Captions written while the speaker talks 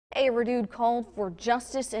a renewed call for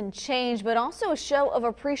justice and change, but also a show of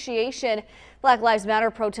appreciation. Black Lives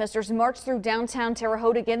Matter protesters marched through downtown Terre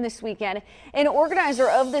Haute again this weekend. An organizer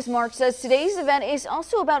of this march says today's event is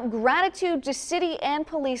also about gratitude to city and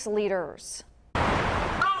police leaders.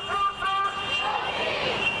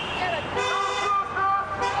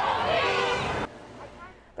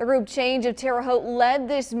 The group Change of Terre Haute led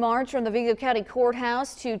this march from the Vigo County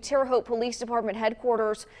Courthouse to Terre Haute Police Department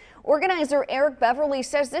headquarters. Organizer Eric Beverly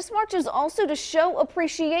says this march is also to show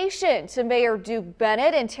appreciation to Mayor Duke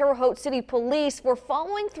Bennett and Terre Haute City Police for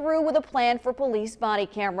following through with a plan for police body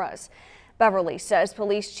cameras. Beverly says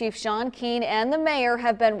Police Chief Sean Keane and the mayor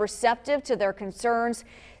have been receptive to their concerns.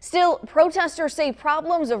 Still, protesters say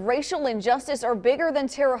problems of racial injustice are bigger than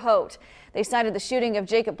Terre Haute. They cited the shooting of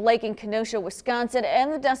Jacob Blake in Kenosha, Wisconsin,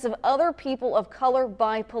 and the deaths of other people of color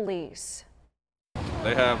by police.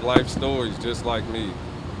 They have life stories just like me.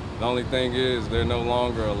 The only thing is they're no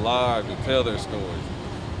longer alive to tell their stories.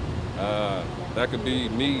 That could be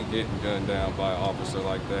me getting gunned down by an officer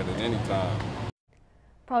like that at any time.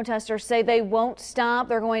 Protesters say they won't stop.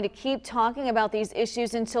 They're going to keep talking about these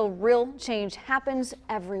issues until real change happens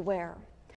everywhere.